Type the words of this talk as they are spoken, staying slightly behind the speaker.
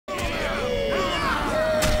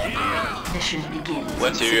Mission begins Where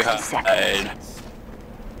in do you 60 seconds.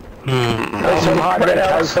 hide? Some right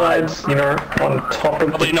outside, you know, on top of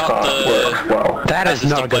Probably the not car the- works well. That is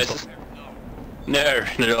not a good place. No,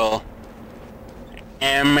 not at all.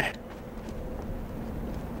 M.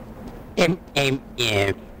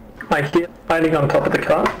 Like here, hiding on top of the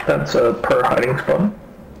car, that's a per hiding spot.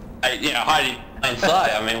 Yeah, hiding inside.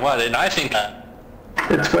 I mean, why didn't I think that?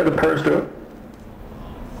 It's where the pers do it.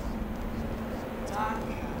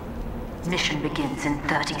 Mission begins in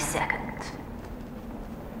 30 seconds.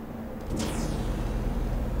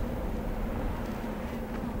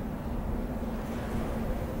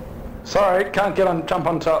 Sorry, can't jump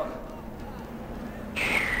on top.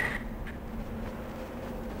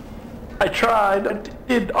 I tried, I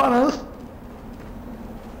did, honest.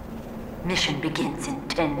 Mission begins in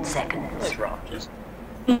 10 seconds.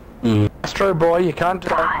 Astro boy, you can't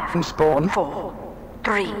jump and spawn. 4,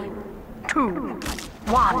 3, 2,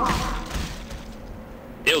 1.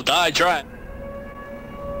 He'll die trying.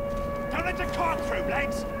 Don't let the car through,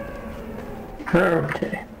 lads!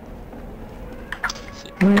 Okay.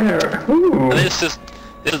 Where? Ooh. This is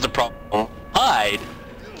the problem. Hide.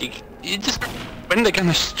 You just when they're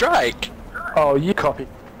gonna strike. Oh, you copy.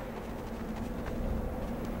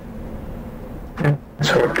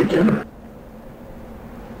 So it begins.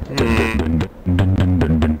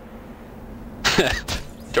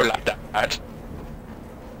 Don't like that.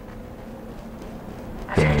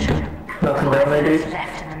 Attention. Nothing down there, dude.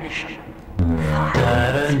 Left in the mission. 5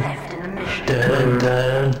 minutes left in the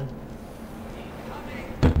mission.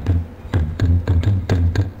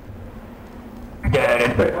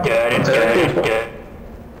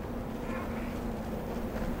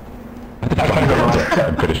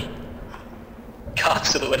 Car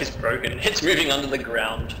silhouette is broken. It's moving under the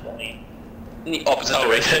ground for me. In the opposite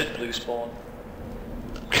direction of blue spawn.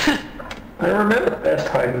 I remember the best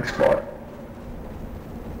hiding spot.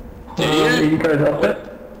 Do Are you? you guys up there?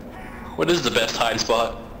 What is the best hide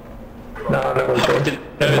spot? No, no one's I there.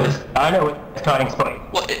 didn't know this. I know what the starting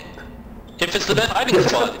spot. Well, if it's the best hiding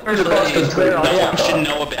spot, There's a bastard there, no yeah. one should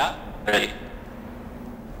know about. Right?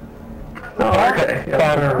 Oh, okay. Yeah,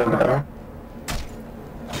 I remember that one.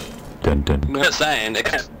 I'm not saying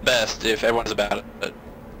it's best if everyone's about it, but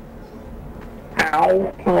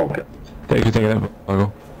Ow. Oh, okay. Thanks for taking that,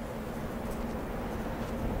 Margo.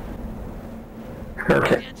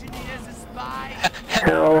 Okay. Engineer's a spy!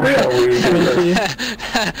 How shall we do this?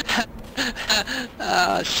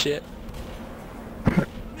 ah shit.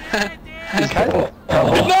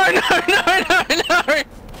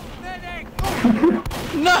 Medic!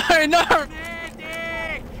 No!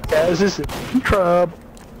 Medic! Guys, this is trouble.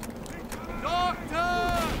 Doctor!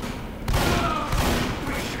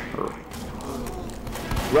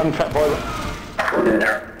 Run, fat boy.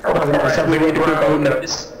 Alright, we need to go now.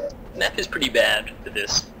 This map is pretty bad for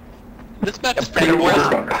this. This map is pretty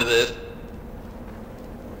awesome for this.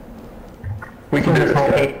 We can do this,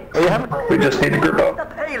 guys. We just need to group up. The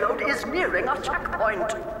payload is nearing a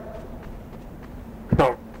checkpoint.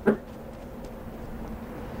 No.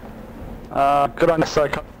 Good on you,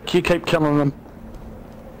 Psycho. You keep killing them.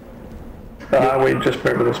 We just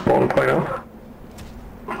moved the spawn point up.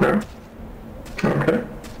 No? Okay.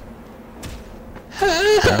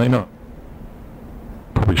 Apparently not.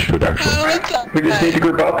 Probably should actually. We just need to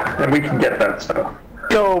group up and we can get that stuff.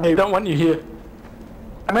 Go, we don't want you here.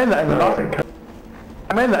 I mean that in the No, I last. think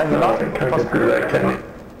I mean that in the I last. think I get through that, can you?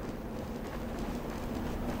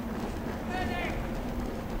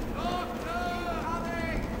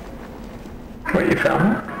 What, you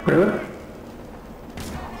found it? Really?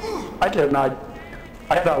 I didn't know.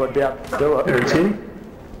 I thought I would be able to do it. There it's in?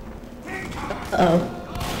 Uh-oh.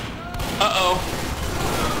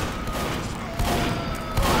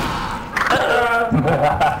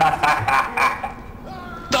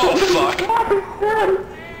 Oh fuck.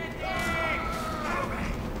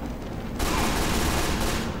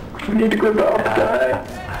 We need to group up, guys.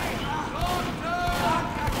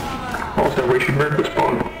 Also, we should move the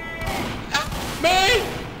spawn. Me!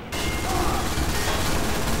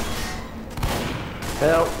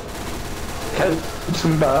 Help. Can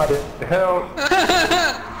somebody help?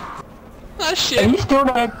 Ah shit. You still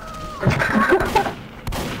dead?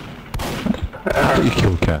 I thought you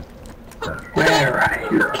killed Cat. Where are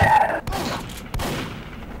you, cat?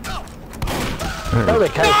 Oh, they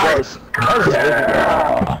came close.